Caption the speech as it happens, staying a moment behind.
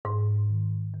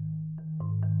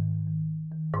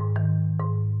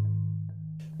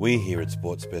We here at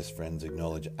Sports Best Friends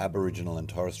acknowledge Aboriginal and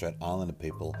Torres Strait Islander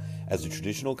people as the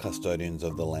traditional custodians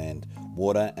of the land,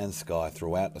 water and sky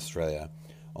throughout Australia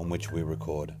on which we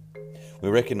record. We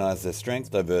recognise their strength,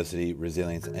 diversity,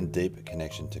 resilience and deep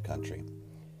connection to country.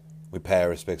 We pay our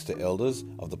respects to elders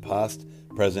of the past,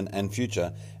 present and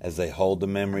future as they hold the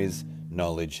memories,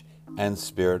 knowledge and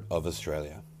spirit of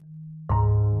Australia.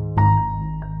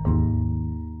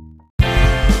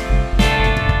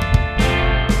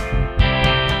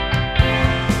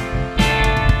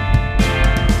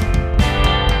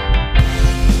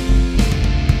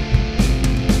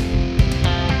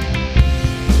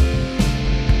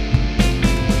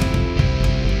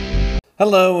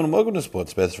 Hello and welcome to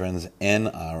Sports Best Friends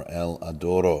NRL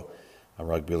Adoro, a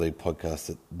rugby league podcast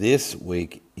that this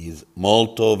week is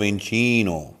molto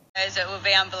vincino. It would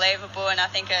be unbelievable, and I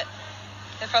think it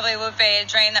probably would be a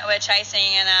dream that we're chasing,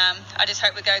 and I just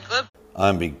hope we go good.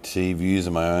 I'm Big T, views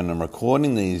of my own. I'm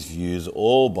recording these views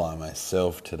all by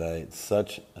myself today. It's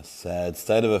such a sad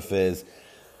state of affairs,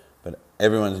 but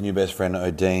everyone's new best friend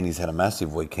O'Dean, he's had a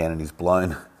massive weekend and he's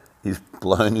blown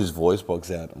his voice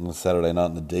box out on a Saturday night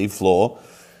on the D floor,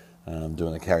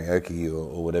 doing a karaoke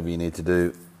or whatever you need to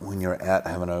do when you're out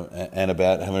having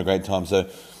a great time. So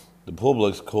the poor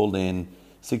bloke's called in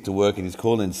sick to work and he's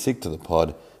called in sick to the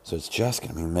pod. So it's just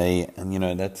going to be me. And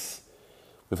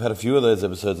we've had a few of those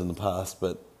episodes in the past,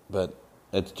 but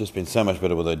it's just been so much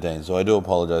better with O'Dean. So I do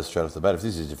apologise straight off the bat if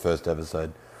this is your first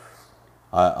episode.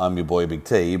 I'm your boy Big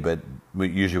T, but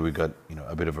usually we've got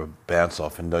a bit of a bounce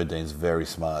off, and O'Dean's very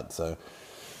smart. So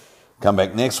come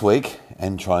back next week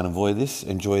and try and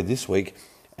enjoy this week.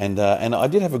 And I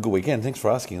did have a good weekend. Thanks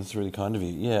for asking. It's really kind of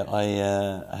you. Yeah,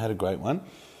 I had a great one.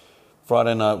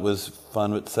 Friday night was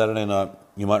fun, but Saturday night,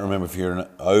 you might remember if you're an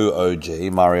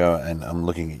OOG, Mario, and I'm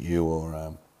looking at you,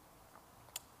 or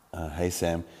Hey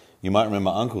Sam, you might remember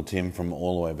Uncle Tim from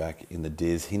all the way back in the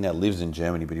Diz. He now lives in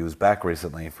Germany, but he was back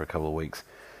recently for a couple of weeks.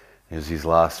 It was his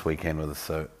last weekend with us,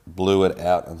 so blew it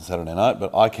out on Saturday night.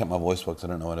 But I kept my voice box. I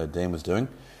don't know what O'Dean was doing.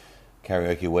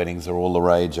 Karaoke weddings are all the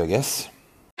rage, I guess.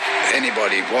 If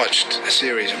anybody watched a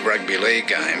series of rugby league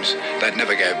games, they'd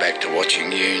never go back to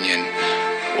watching Union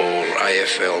or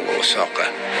AFL or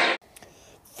soccer.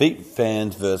 Feet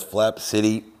fans versus Flap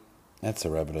City. That's the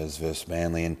Rabbitohs versus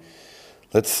Manly. And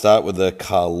let's start with the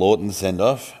Carl Lawton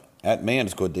send-off. At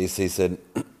me_DC said,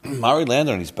 Murray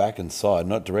landed on his back and side,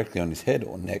 not directly on his head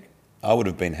or neck. I would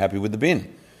have been happy with the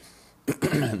bin.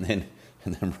 and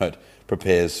then wrote,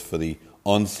 prepares for the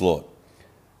onslaught.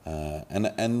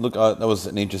 And look, that was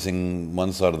an interesting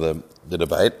one side of the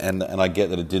debate, and I get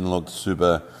that it didn't look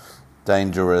super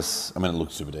dangerous. I mean, it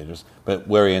looked super dangerous, but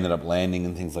where he ended up landing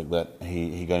and things like that,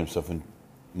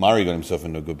 Murray got himself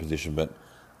into a good position, but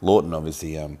Lawton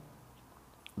obviously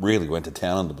really went to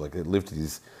town on the bloke.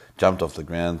 It jumped off the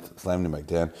ground, slammed him back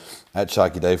down. At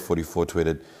Sharky Dave 44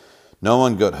 tweeted, "No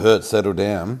one got hurt, settle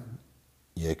down."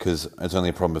 Yeah, because it's only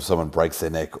a problem if someone breaks their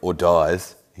neck or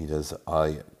dies. He does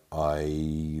I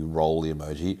roll the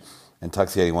emoji. And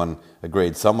Tuxie81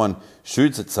 agreed, someone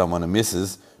shoots at someone and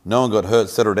misses. No one got hurt,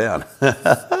 settle down.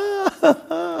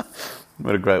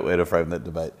 What a great way to frame that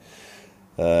debate.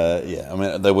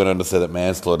 They went on to say that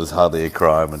manslaughter is hardly a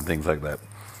crime and things like that.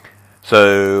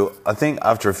 So I think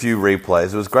after a few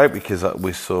replays, it was great because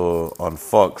we saw on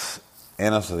Fox,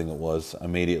 and I think it was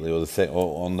immediately,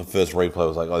 or on the first replay, it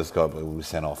was like, this guy will be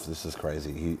sent off. This is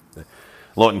crazy.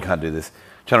 Lawton can't do this.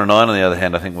 Channel 9, on the other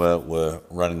hand, I think were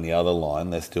running the other line.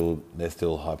 They're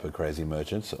still hyper crazy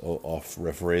merchants off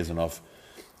referees and off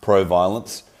pro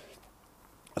violence.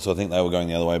 So I think they were going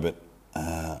the other way, but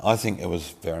I think it was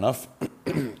fair enough.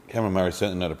 Cameron Murray's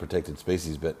certainly not a protected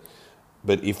species, but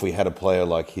if we had a player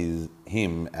like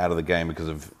him out of the game because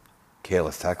of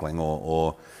careless tackling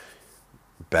or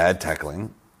bad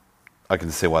tackling, I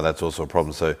can see why that's also a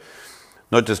problem. So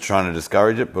not just trying to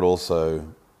discourage it, but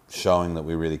also showing that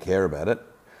we really care about it.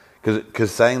 Because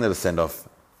saying that a send-off,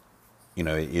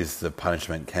 is the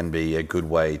punishment can be a good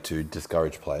way to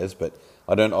discourage players, but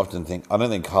I don't think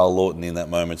Carl Lawton in that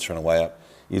moment's trying to weigh up,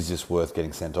 is this worth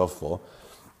getting sent off for?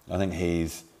 I think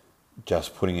he's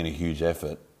just putting in a huge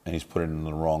effort, and he's put it in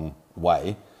the wrong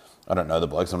way. I don't know the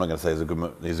bloke, so I'm not going to say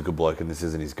he's a good bloke and this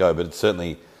isn't his go, but it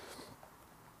certainly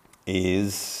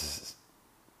is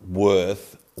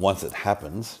worth, once it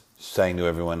happens, saying to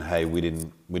everyone, hey, we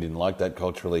didn't like that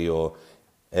culturally or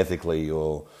ethically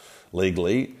or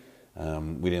legally.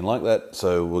 We didn't like that,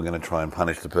 so we're going to try and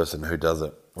punish the person who does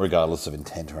it, regardless of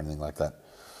intent or anything like that.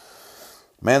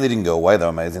 Manly didn't go away, though,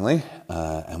 amazingly,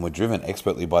 and were driven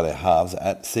expertly by their halves.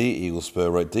 At Sea Eagle Spur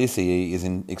wrote, DCE is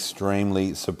in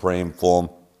extremely supreme form.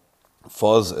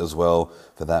 Foz as well,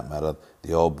 for that matter.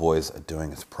 The old boys are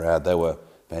doing us proud. They were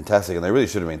fantastic, and they really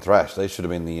should have been thrashed. They should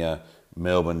have been the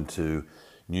Melbourne to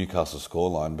Newcastle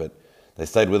scoreline, but they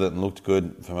stayed with it and looked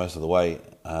good for most of the way.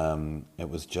 It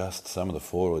was just some of the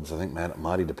forwards. I think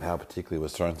Marty DePauw particularly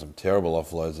was throwing some terrible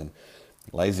offloads and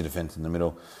lazy defence in the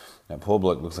middle. That poor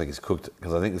bloke looks like he's cooked,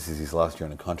 because I think this is his last year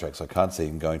on a contract, so I can't see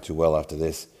him going too well after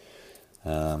this.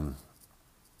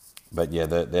 But yeah,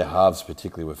 their halves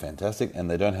particularly were fantastic, and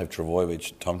they don't have Tom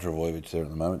Trbojevic there at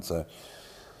the moment, so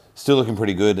still looking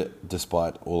pretty good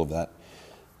despite all of that.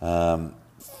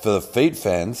 For the feet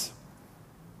fans,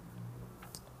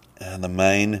 the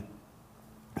main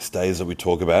stays that we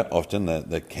talk about often,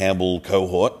 the Campbell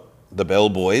cohort, the Bell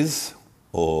Boys,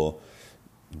 or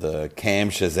the Cam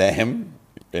Shazam.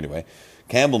 Anyway,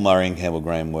 Campbell Murray and Campbell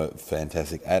Graham were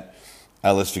fantastic. At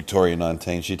Alice Victoria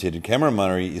 19, she tweeted, Cameron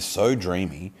Murray is so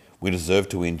dreamy, we deserve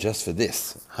to win just for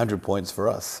this. 100 points for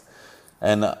us.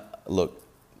 And look,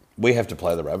 we have to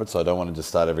play the Rabbits, so I don't want to just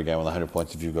start every game with 100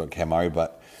 points if you've got Cam Murray,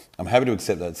 but I'm happy to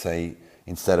accept that, say,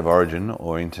 in State of Origin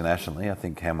or internationally. I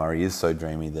think Cam Murray is so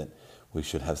dreamy that we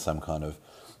should have some kind of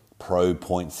pro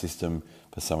point system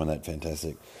for someone that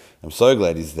fantastic. I'm so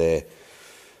glad he's there.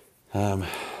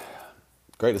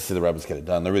 Great to see the Rabbits get it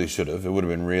done. They really should have. It would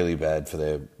have been really bad for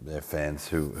their fans,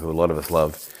 who a lot of us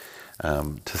love,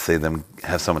 to see them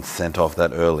have someone sent off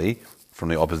that early from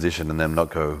the opposition and them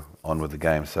not go on with the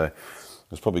game. So it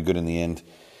was probably good in the end.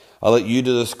 I'll let you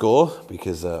do the score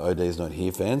because OD's not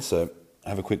here, fans. So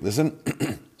have a quick listen.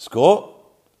 Score.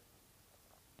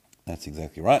 That's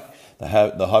exactly right. The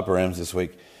Hyper Rams this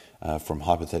week from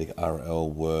Hypothetic RL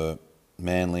were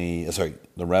the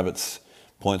Rabbits.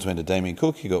 Points went to Damien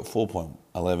Cook. He got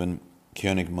 4.11.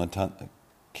 Keon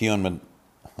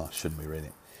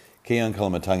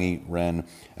Kalamatangi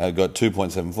got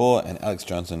 2.74, and Alex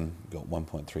Johnson got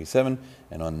 1.37.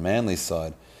 And on Manly's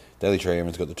side, Daly Cherry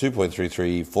Evans got the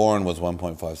 2.33. Foran was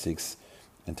 1.56,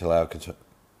 and Talau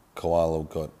Koala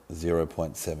got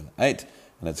 0.78.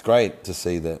 And it's great to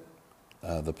see that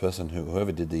the person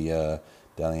whoever did the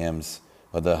Dally M's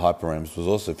or the Hyper Rams was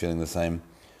also feeling the same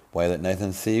way that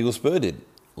Nathan Seagull Spur did,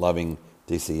 loving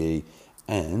DCE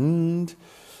and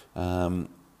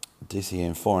DCE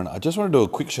and Foreign. I just want to do a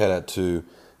quick shout out to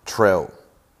Trell,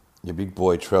 your big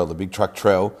boy Trell, the big truck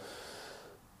Trell,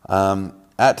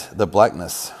 at the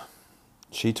Blackness.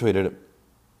 She quote tweeted,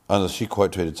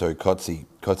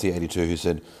 Kotzi82, who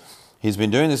said, he's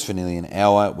been doing this for nearly an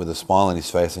hour with a smile on his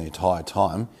face the entire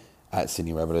time. At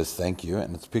Sydney Rabbitohs, thank you.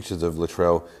 And it's pictures of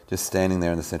Latrell just standing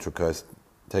there in the Central Coast,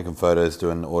 taking photos,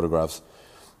 doing autographs.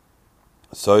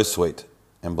 So sweet.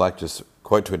 And Black just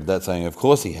quote tweeted that, saying, of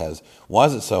course he has. Why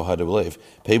is it so hard to believe?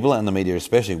 People and the media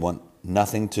especially want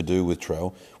nothing to do with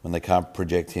Trell when they can't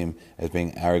project him as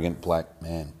being an arrogant black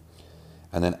man.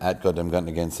 And then at Goddamn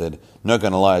Gunton again said, not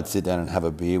going to lie, I'd sit down and have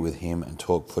a beer with him and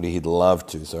talk footy. He'd love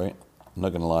to, I'm not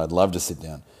going to lie, I'd love to sit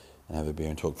down and have a beer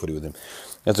and talk footy with him.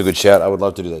 That's a good shout. I would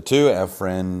love to do that too. Our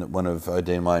friend, one of OD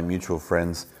and my mutual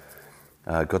friends,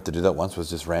 got to do that once.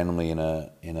 Was just randomly in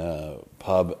a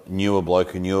pub, knew a bloke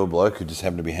who just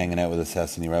happened to be hanging out with the South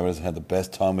Sydney Rabbitohs and had the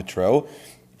best time with Trell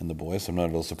and the boys. So I'm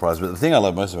not at all surprised. But the thing I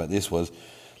love most about this was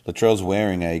Latrell's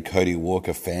wearing a Cody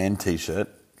Walker fan T-shirt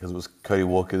because it was Cody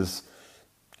Walker's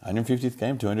 150th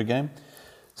game, 200 game.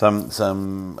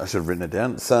 Some I should have written it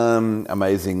down. Some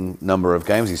amazing number of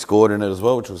games. He scored in it as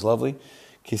well, which was lovely.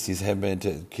 Kissed his headband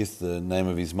to kiss the name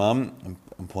of his mum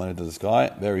and pointed to the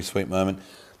sky. Very sweet moment.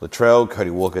 Latrell,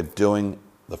 Cody Walker doing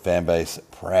the fan base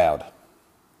proud.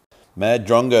 Mad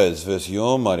Drongos versus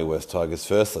your Mighty West Tigers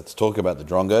first. Let's talk about the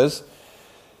Drongos.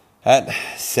 At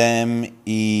Sam_E_K.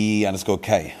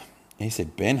 He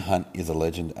said, Ben Hunt is a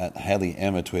legend. At Haley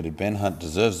Emma tweeted, Ben Hunt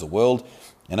deserves the world.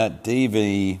 And at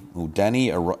Danny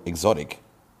Exotic,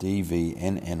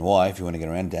 DVNNY, if you want to get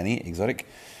around, Danny Exotic.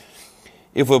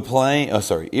 If we're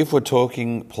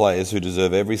talking players who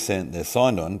deserve every cent they're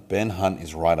signed on, Ben Hunt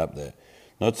is right up there.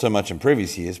 Not so much in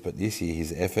previous years, but this year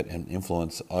his effort and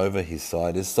influence over his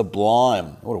side is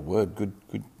sublime. What a word. Good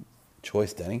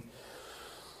choice, Danny.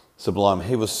 Sublime.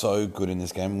 He was so good in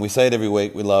this game. We say it every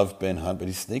week, we love Ben Hunt, but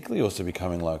he's sneakily also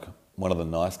becoming like one of the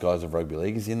nice guys of rugby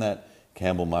league. He's in that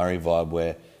Campbell Murray vibe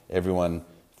where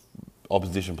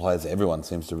opposition players, everyone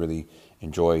seems to really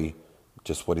enjoy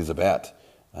just what he's about.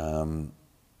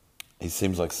 He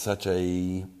seems like such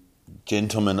a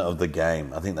gentleman of the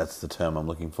game. I think that's the term I'm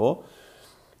looking for.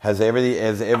 Has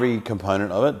every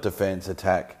component of it, defence,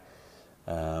 attack,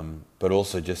 but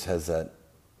also just has that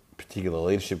particular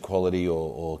leadership quality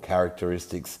or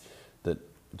characteristics that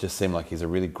just seem like he's a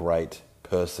really great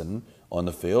person on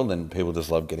the field, and people just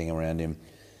love getting around him.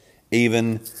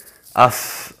 Even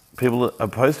us people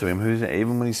opposed to him,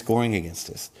 even when he's scoring against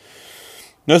us.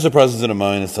 No surprises that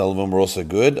Amon and Sullivan were also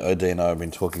good. OD and I have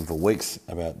been talking for weeks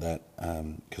about that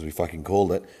because we fucking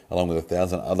called it, along with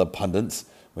 1,000 other pundits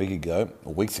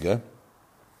weeks ago.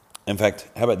 In fact,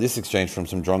 how about this exchange from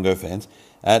some Drongo fans?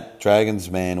 At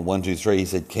DragonsMan123, he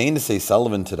said, keen to see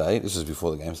Sullivan today. This was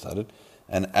before the game started.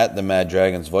 And at the Mad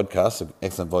Dragons Vodcast, an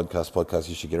excellent podcast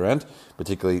you should get around,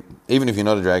 particularly, even if you're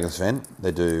not a Dragons fan,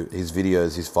 they do his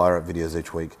videos, his fire-up videos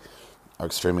each week are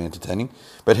extremely entertaining.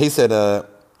 But he said,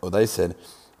 they said,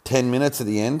 10 minutes at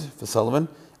the end for Sullivan,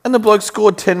 and the bloke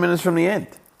scored 10 minutes from the end.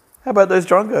 How about those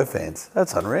Drongo fans?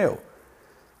 That's unreal.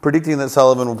 Predicting that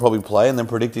Sullivan will probably play and then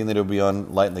predicting that he'll be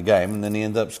on late in the game, and then he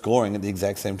ends up scoring at the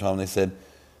exact same time they said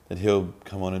that he'll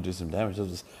come on and do some damage. That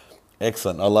was just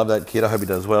excellent. I love that kid. I hope he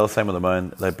does well. Same with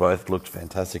Amon. They both looked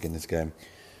fantastic in this game.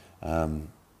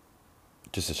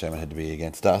 Just a shame it had to be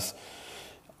against us.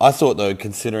 I thought, though,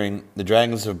 considering the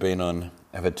Dragons have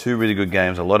had 2 really good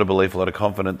games, a lot of belief, a lot of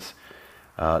confidence.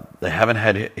 They haven't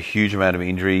had a huge amount of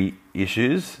injury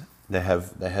issues. They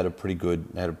had a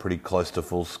pretty close to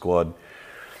full squad.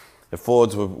 The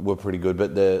forwards were pretty good,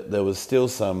 but there was still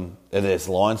some. And their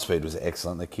line speed was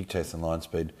excellent. The kick chase and line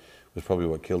speed was probably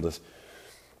what killed us.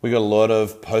 We got a lot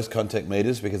of post-contact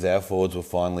meters because our forwards were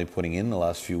finally putting in the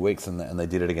last few weeks, and they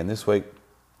did it again this week.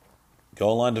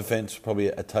 Goal line defence probably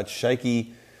a touch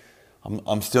shaky.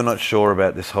 I'm still not sure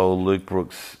about this whole Luke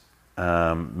Brooks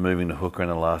moving to hooker in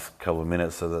the last couple of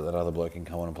minutes so that other bloke can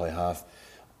come on and play half.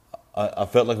 I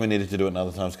felt like we needed to do it in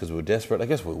other times because we were desperate. I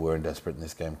guess we were desperate in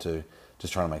this game too,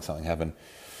 just trying to make something happen.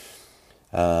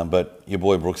 But your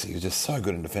boy Brooks, he was just so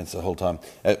good in defence the whole time.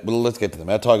 Well, let's get to them.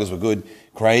 Our Tigers were good.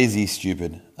 Crazy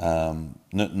stupid.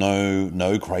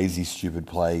 No crazy stupid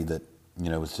play that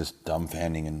was just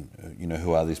dumbfounding. And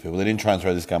who are these people? They didn't try and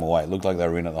throw this game away. It looked like they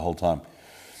were in it the whole time.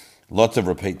 Lots of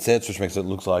repeat sets, which makes it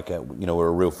look like we're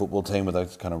a real football team with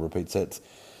those kind of repeat sets.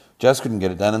 Just couldn't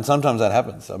get it done, and sometimes that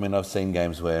happens. I mean, I've seen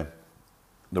games where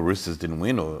the Roosters didn't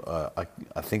win, or I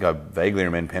think I vaguely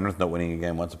remember Penrith not winning a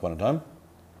game once upon a time.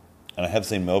 And I have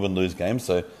seen Melbourne lose games,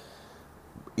 so,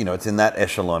 it's in that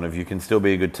echelon of you can still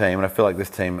be a good team. And I feel like this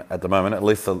team at the moment, at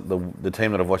least the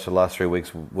team that I've watched the last 3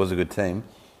 weeks, was a good team.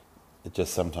 It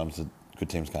just sometimes the good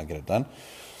teams can't get it done.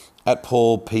 At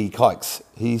Paul P. Kikes,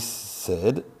 he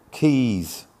said,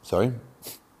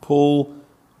 Paul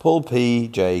P.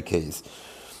 J. Keys.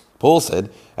 Paul said,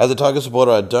 as a Tiger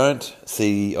supporter, I don't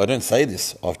say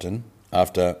this often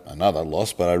after another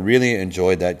loss, but I really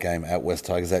enjoyed that game at West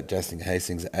Tigers, at Jason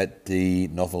Hastings, at the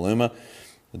Nofaluma.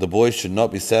 The boys should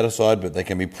not be satisfied, but they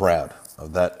can be proud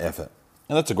of that effort.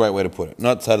 And that's a great way to put it.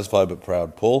 Not satisfied, but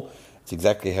proud, Paul. It's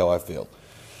exactly how I feel.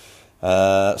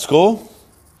 Score?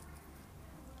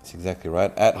 That's exactly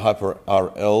right. At Hyper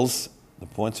RLs, the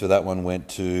points for that one went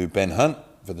to Ben Hunt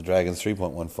for the Dragons,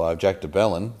 3.15. Jack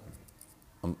DeBellin,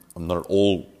 I'm not at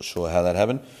all sure how that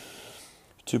happened,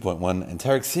 2.1. And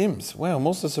Tarek Sims, wow, I'm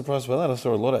also surprised by that. I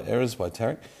saw a lot of errors by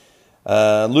Tarek.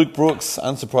 Luke Brooks,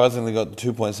 unsurprisingly, got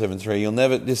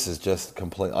 2.73. This is just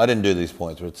complete. I didn't do these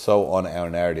points. We're so on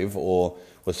our narrative, or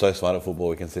we're so smart at football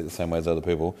we can see it the same way as other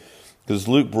people. Because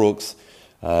Luke Brooks,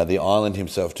 the Island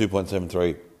himself,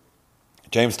 2.73.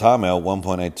 James Tarmel,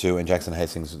 1.82, and Jackson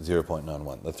Hastings,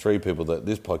 0.91. The 3 people that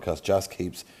this podcast just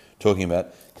keeps talking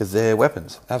about because they're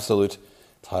weapons. Absolute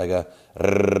Tiger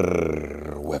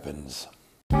weapons.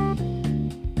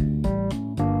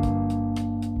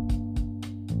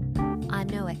 I'm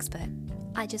no expert.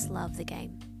 I just love the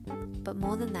game. But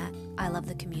more than that, I love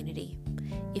the community.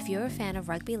 If you're a fan of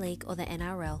rugby league or the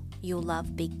NRL, you'll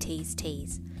love Big T's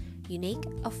Tees. Unique,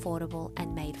 affordable,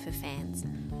 and made for fans.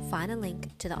 Find a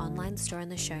link to the online store in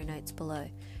the show notes below.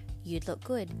 You'd look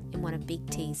good in one of Big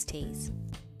T's tees.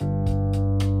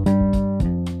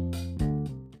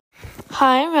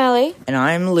 Hi, I'm Ali. And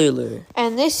I'm Lulu.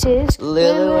 And this is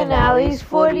Lulu and Ali's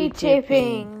 40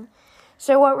 tipping.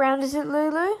 So what round is it,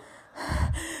 Lulu?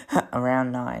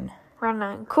 Round 9. Round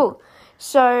 9, cool.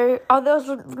 So, there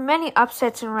was many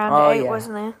upsets in round 8,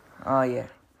 wasn't there? Oh, yeah.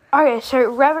 Okay, so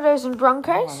Rabbitohs and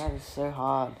Broncos? Oh, that is so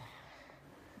hard.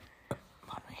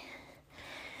 Pardon me.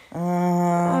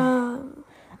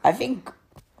 I think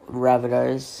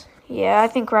Rabbitohs. Yeah, I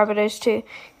think Rabbitohs too.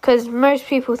 Because most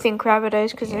people think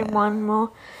Rabbitohs because they won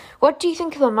more. What do you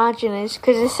think the margin is?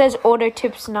 Because it says auto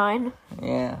tips 9.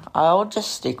 Yeah, I'll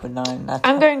just stick with 9.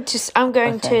 I'm going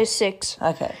to 6.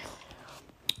 Okay.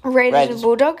 Raiders and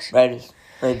Bulldogs? Raiders.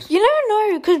 You never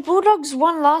know, because Bulldogs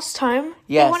won last time.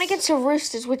 Yes. They won against the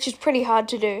Roosters, which is pretty hard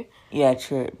to do. Yeah,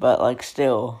 true, but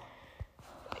still.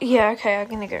 Yeah, okay, I'm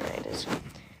going to go Raiders.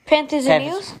 Panthers and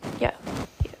Eels? Yeah,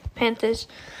 Panthers.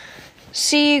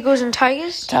 Sea Eagles and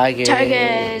Tigers?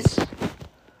 Tigers.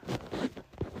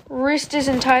 Roosters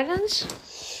and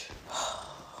Titans?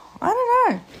 I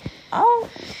don't know. Oh.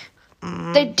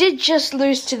 They did just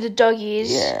lose to the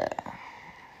Doggies. Yeah.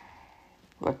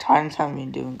 But Titans haven't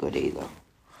been doing good either.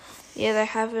 Yeah, they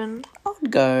haven't. I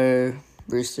would go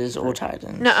Roosters or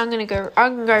Titans. No, I'm gonna go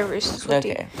Roosters with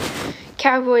you. Okay.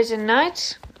 Cowboys and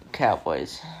Knights?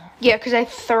 Cowboys. Yeah, because they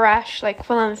thrash,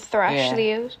 full-on thrash Yeah. the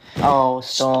Eagles. Oh,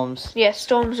 Storms. Yeah,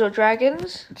 Storms or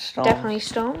Dragons? Storms. Definitely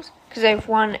Storms, because they've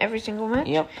won every single match.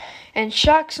 Yep. And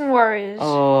Sharks and Warriors.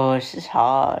 Oh, this is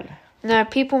hard. No,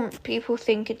 people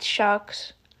think it's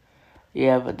Sharks.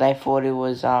 Yeah, but they thought it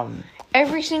was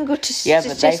Every single Yeah, but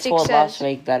they statistic thought says. last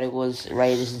week that it was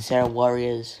Raiders instead of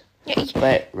Warriors. Yeah,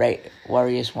 But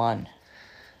Warriors won.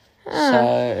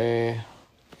 So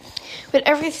but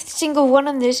every single one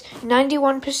on this,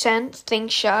 91%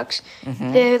 think Sharks.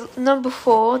 They're number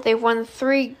 4. They've won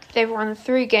 3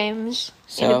 games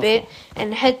in a bit,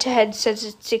 and head-to-head says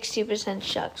it's 60%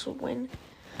 Sharks will win.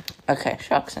 okay,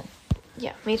 Sharks then.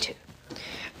 Yeah, me too.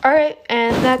 Alright,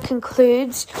 and that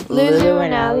concludes Lulu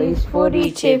and Ali's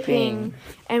 40 tipping.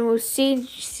 And we'll see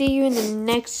you in the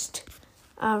next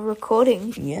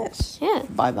recording. Yes. Yeah.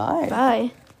 Bye-bye.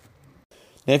 Bye.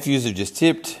 Nephews have just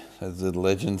tipped, as the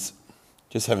legends.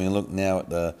 Just having a look now at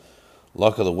the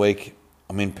lock of the week.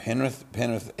 I mean, Penrith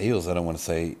Eels, I don't want to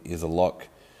say is a lock.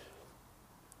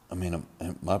 I mean,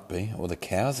 it might be. Or the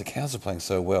Cows. The Cows are playing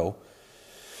so well.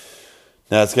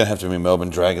 Now it's going to have to be Melbourne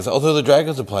Dragons. Although the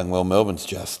Dragons are playing well, Melbourne's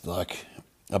just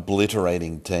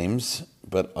obliterating teams.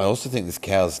 But I also think this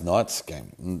Cows Knights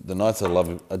game. The Knights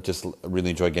I just really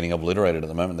enjoy getting obliterated at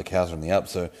the moment. The Cows are in the up,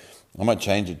 so I might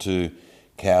change it to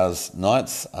Cows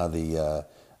Knights are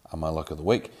my lock of the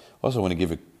week. I also want to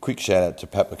give a quick shout out to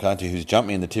Pat McCarthy, who's jumped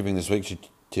me in the tipping this week. She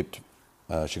tipped.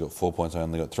 She got 4 points. I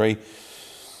only got 3.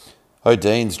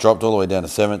 O'Dean's dropped all the way down to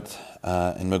 7th.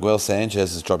 And Miguel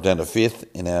Sanchez has dropped down to 5th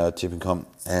in our tipping comp.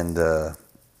 And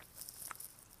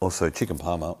also Chicken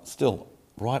Palmer still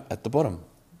right at the bottom.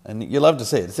 And you love to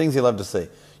see it. It's things you love to see.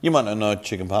 You might not know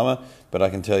Chicken Palmer, but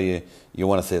I can tell you, you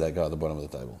want to see that guy at the bottom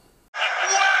of the table.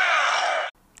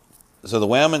 So the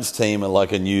Wowmans team are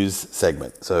like a news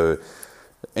segment. So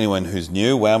anyone who's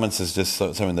new, Wowmans is just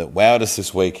something that wowed us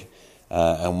this week.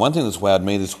 And one thing that's wowed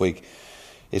me this week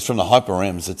is from the Hyper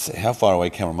M's. It's how far away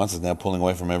Cameron Munster is now pulling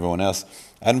away from everyone else.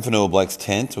 Adam Fanua-Blake's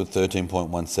 10th with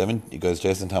 13.17. It goes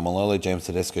Jason Tamalolo, James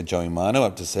Tedesco, Joey Mano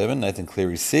up to 7. Nathan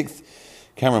Cleary 6th.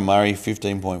 Cameron Murray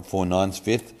 15.49's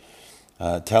 5th.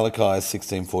 Talakai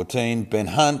 16.14. Ben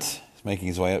Hunt is making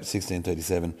his way up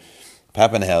 16.37.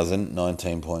 Pappenhausen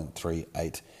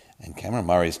 19.38. And Cameron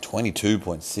Murray is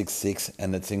 22.66.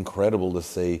 And it's incredible to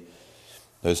see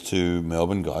those two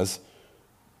Melbourne guys.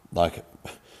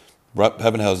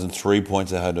 Pappenhausen 3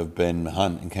 points ahead of Ben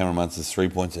Hunt, and Cameron Munster's 3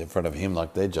 points in front of him.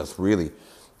 They're just really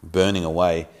burning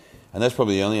away. And that's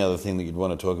probably the only other thing that you'd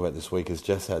want to talk about this week is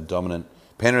just how dominant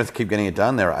Penrith keep getting it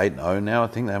done. They're 8-0 now. I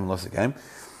think they haven't lost a game.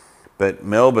 But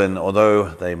Melbourne, although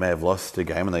they may have lost a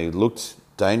game and they looked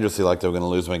dangerously like they were going to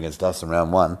lose one against us in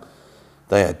round 1,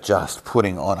 they are just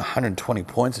putting on 120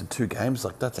 points in 2 games.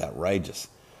 That's outrageous.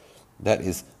 That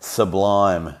is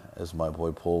sublime, as my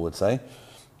boy Paul would say.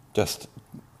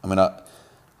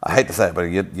 I hate to say it, but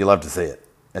you love to see it.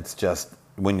 It's just,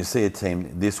 when you see a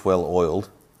team this well oiled,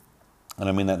 and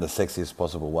I mean that in the sexiest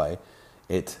possible way,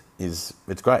 it's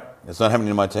great. It's not happening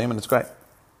to my team, and it's great.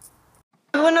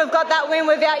 We wouldn't have got that win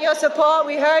without your support.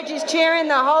 We heard you cheering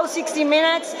the whole 60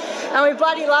 minutes, and we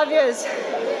bloody love yous.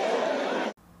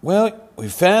 Well, we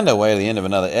found our way to the end of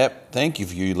another ep. Thank you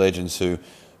for you legends who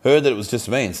heard that it was just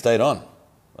me and stayed on.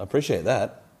 I appreciate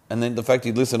that. And then the fact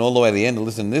you listened all the way to the end to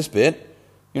listen to this bit,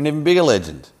 you're an even bigger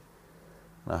legend.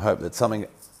 And I hope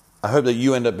that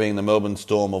you end up being the Melbourne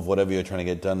Storm of whatever you're trying to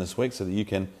get done this week so that you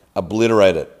can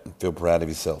obliterate it and feel proud of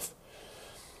yourself.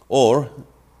 Or,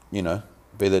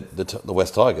 be the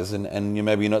West Tigers and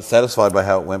maybe you're not satisfied by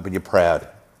how it went, but you're proud.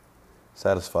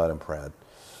 Satisfied and proud.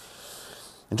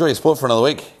 Enjoy your sport for another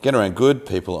week. Get around good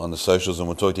people on the socials, and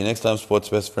we'll talk to you next time, sports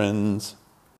best friends.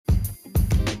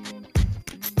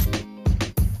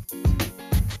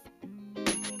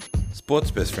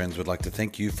 Sports Best Friends would like to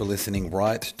thank you for listening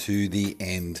right to the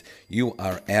end. You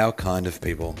are our kind of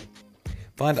people.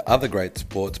 Find other great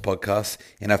sports podcasts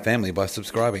in our family by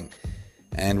subscribing.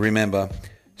 And remember,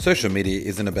 social media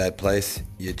isn't a bad place.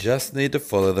 You just need to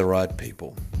follow the right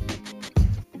people.